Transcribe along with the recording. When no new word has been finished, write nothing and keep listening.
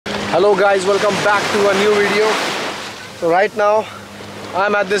Hello guys, welcome back to a new video. So right now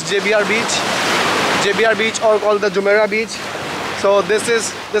I'm at this JBR Beach or called the Jumeirah Beach. So this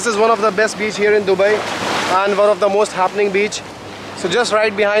is one of the best beach here in Dubai and one of the most happening beach. So just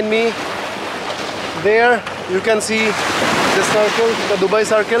right behind me there you can see this circle, the Dubai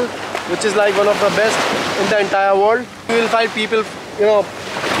circle, which is like one of the best in the entire world. You will find people,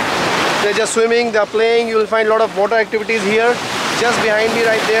 they're just swimming, they're playing. You will find a lot of water activities here. Just behind me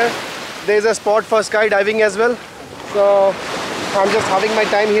right there, there is a spot for skydiving as well. So I'm just having my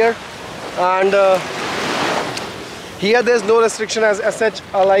time here, and here there's no restriction as such,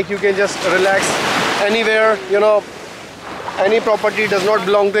 like you can just relax anywhere. Any property does not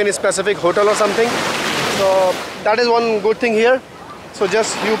belong to any specific hotel or something. So that is one good thing here. So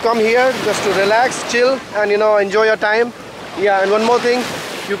just you come here just to relax, chill, and enjoy your time. Yeah, and one more thing,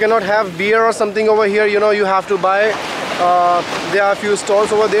 you cannot have beer or something over here. You have to buy. There are a few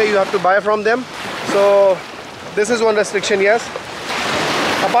stalls over there, you have to buy from them. So this is one restriction, yes.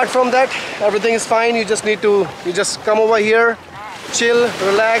 Apart from that, everything is fine. You just come over here, chill,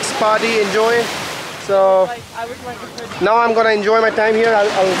 relax, party, enjoy. So now I'm gonna enjoy my time here.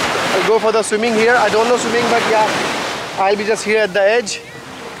 I'll go for the swimming here. I don't know swimming, but yeah, I'll be just here at the edge,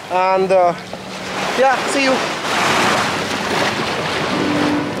 and yeah, see you.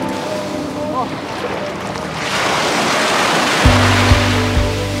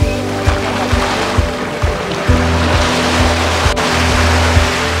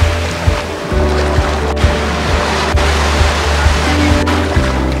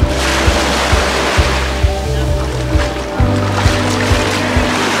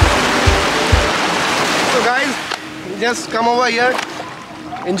 Just come over here,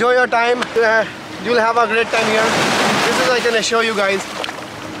 enjoy your time. You'll have a great time here. This is I can assure you guys.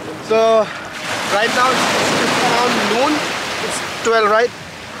 So right now it's around noon. It's 12, right?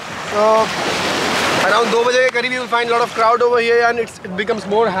 So around 2 बजे के करीब you'll find a lot of crowd over here and it becomes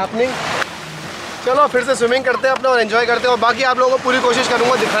more happening. चलो फिर से swimming करते हैं अपना और एंजॉय करते हैं, और बाकी आप लोगों को पूरी कोशिश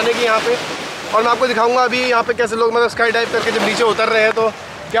करूँगा दिखाने की यहाँ पे, और मैं आपको दिखाऊंगा अभी यहाँ पे कैसे लोग मतलब स्काई डाइव करके जब नीचे उतर रहे हैं तो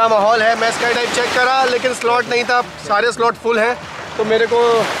क्या माहौल है। मैं स्काई डाइव चेक करा लेकिन स्लॉट नहीं था, सारे स्लॉट फुल हैं, तो मेरे को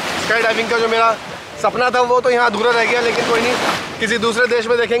स्काई डाइविंग का जो मेरा सपना था वो तो यहाँ अधूरा रह गया। लेकिन कोई नहीं, किसी दूसरे देश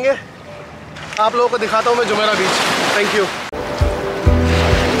में देखेंगे। आप लोगों को दिखाता हूँ मैं Jumeirah beach. Thank you.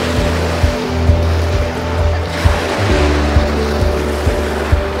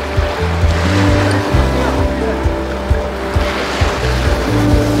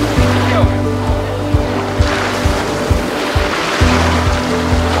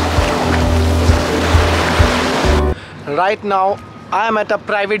 Right now I am at a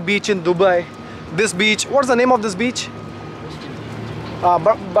private beach in Dubai. This beach, what's the name of this beach?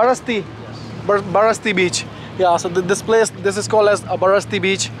 Barasti. Barasti Beach. Yeah, so this is called as Barasti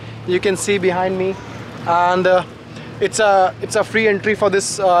Beach. You can see behind me, and it's a free entry for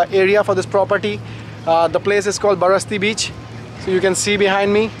this area, for this property. The place is called Barasti Beach. So you can see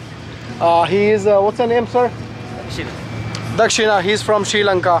behind me. He is what's the name, sir? Dakshina. He's from Sri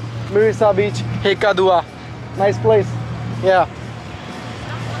Lanka. Mirisa Beach, Hekadua. Nice place. Yeah,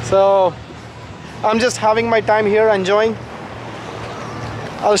 so I'm just having my time here, enjoying.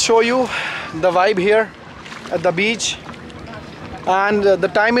 I'll show you the vibe here at the beach, and the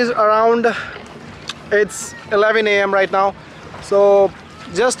time is around, it's 11 AM right now. So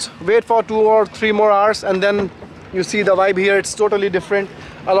just wait for 2 or 3 more hours and then you see the vibe here. It's totally different.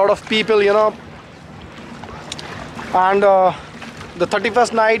 A lot of people, and the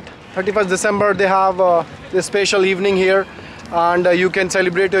 31st December, they have this special evening here, and you can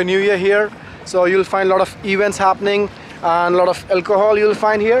celebrate your new year here. So you'll find a lot of events happening and a lot of alcohol you'll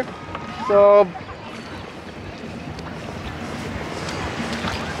find here. So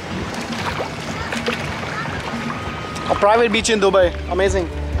a private beach in Dubai, amazing.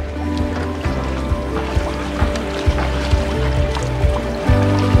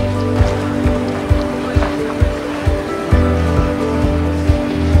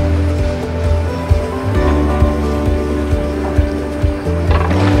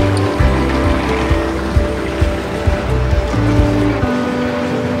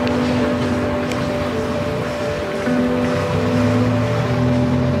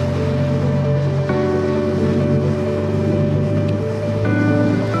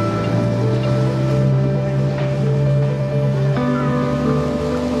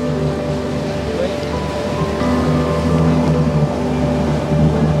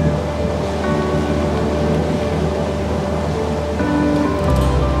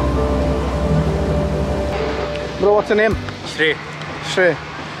 Bro, what's your name? Shrey. Shrey.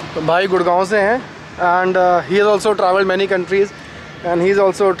 तो भाई गुड़गांव से हैं, and he has also traveled many countries. and he's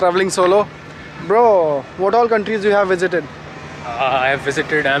also traveling solo. Bro, what all countries you have visited? I have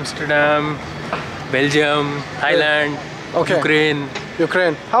visited Amsterdam, Belgium, Thailand, Okay. Ukraine.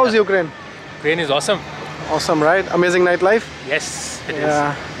 Ukraine. How's Ukraine? Ukraine is awesome. Awesome, right? Amazing nightlife. Yes, it is.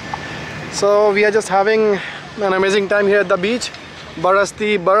 Yeah. So we are just having an amazing time here at the beach,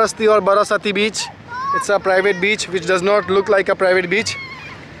 Barasti or Barasati Beach. It's a private beach which does not look like a private beach,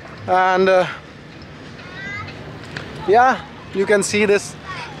 and yeah, you can see this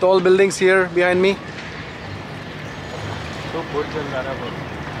tall buildings here behind me.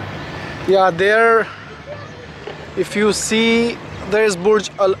 Yeah, there, if you see, there is Burj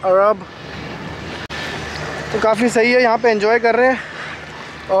Al Arab. तो काफ़ी सही है, यहाँ पे enjoy कर रहे हैं।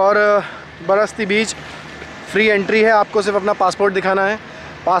 और बरस्ती बीच फ्री एंट्री है, आपको सिर्फ अपना पासपोर्ट दिखाना है।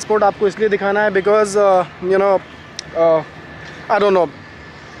 पासपोर्ट आपको इसलिए दिखाना है because you know I don't know,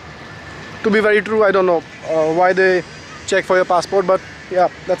 to be very true, I don't know why they check for your passport, but yeah,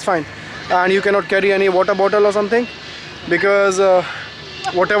 that's fine. And you cannot carry any water bottle or something because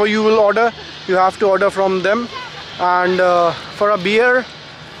whatever you will order, you have to order from them. And for a beer,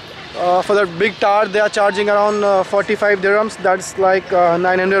 for that big tower, they are charging around 45 dirhams. That's like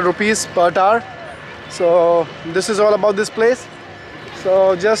 900 rupees per tower. So this is all about this place.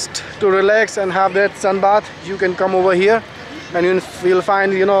 So just to relax and have that sun bath, you can come over here, and you'll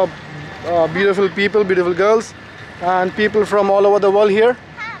find, you know, beautiful people, beautiful girls, and people from all over the world here.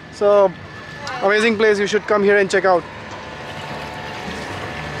 So amazing place, you should come here and check out.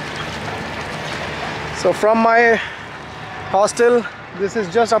 So from my hostel, this is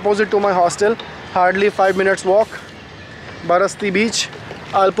just opposite to my hostel, hardly 5 minutes walk, Barasti Beach.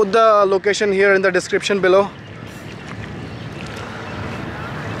 I'll put the location here in the description below.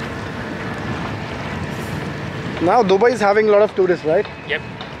 Now Dubai is having a lot of tourists, right? Yep.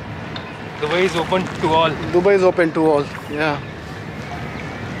 Dubai is open to all. Dubai is open to all, yeah.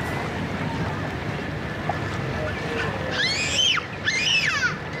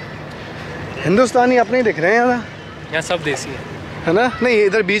 हिंदुस्तानी अपने ही दिख रहे हैं यहाँ सब देसी है ना? नहीं,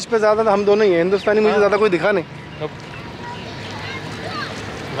 इधर बीच पे ज़्यादा हम दोनों ही हैं, हिंदुस्तानी मुझे ज़्यादा कोई दिखा नहीं.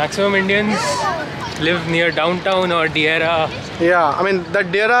 Maximum Indians live near downtown or Deira. Yeah, I mean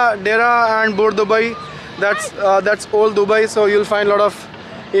that Deira and Bur Dubai, that's old Dubai, so you'll find a lot of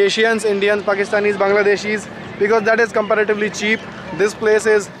Asians, Indians, Pakistanis, Bangladeshis, because that is comparatively cheap. This place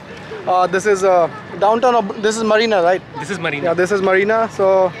is, this is downtown, this is Marina, right? This is Marina. Yeah, this is Marina,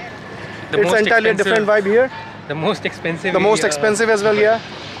 so it's entirely a different vibe here. The most expensive. The most expensive as well, yeah.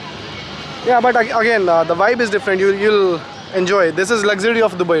 Yeah, but again, the vibe is different. You'll enjoy. This is luxury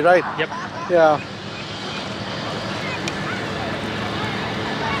of Dubai, right? Yep. Yeah.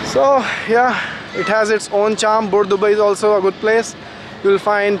 So yeah, it has its own charm. Bur Dubai is also a good place. You'll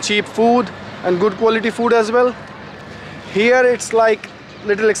find cheap food and good quality food as well. Here it's like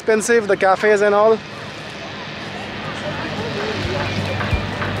little expensive, the cafes and all.